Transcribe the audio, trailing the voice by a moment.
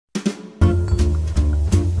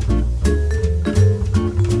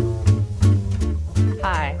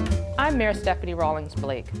Mayor Stephanie Rawlings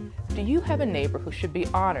Blake. Do you have a neighbor who should be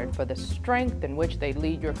honored for the strength in which they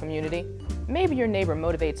lead your community? Maybe your neighbor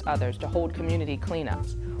motivates others to hold community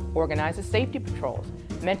cleanups, organizes safety patrols,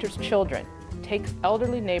 mentors children, takes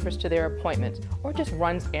elderly neighbors to their appointments, or just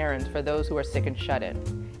runs errands for those who are sick and shut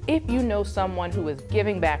in. If you know someone who is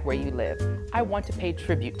giving back where you live, I want to pay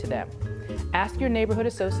tribute to them. Ask your neighborhood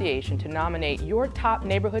association to nominate your top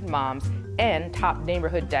neighborhood moms and top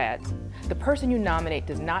neighborhood dads. The person you nominate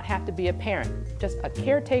does not have to be a parent, just a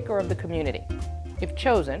caretaker of the community. If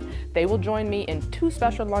chosen, they will join me in 2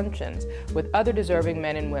 special luncheons with other deserving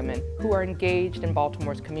men and women who are engaged in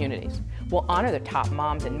Baltimore's communities. We'll honor the top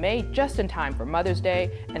moms in May just in time for Mother's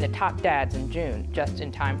Day and the top dads in June just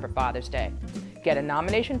in time for Father's Day. Get a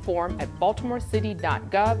nomination form at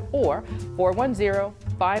baltimorecity.gov or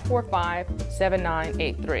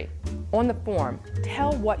 410-545-7983. On the form,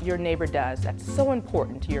 tell what your neighbor does that's so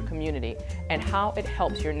important to your community and how it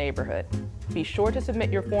helps your neighborhood. Be sure to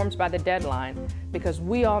submit your forms by the deadline because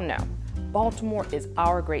we all know Baltimore is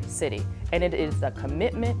our great city, and it is the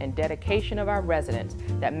commitment and dedication of our residents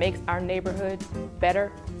that makes our neighborhoods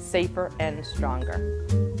better, safer, and stronger.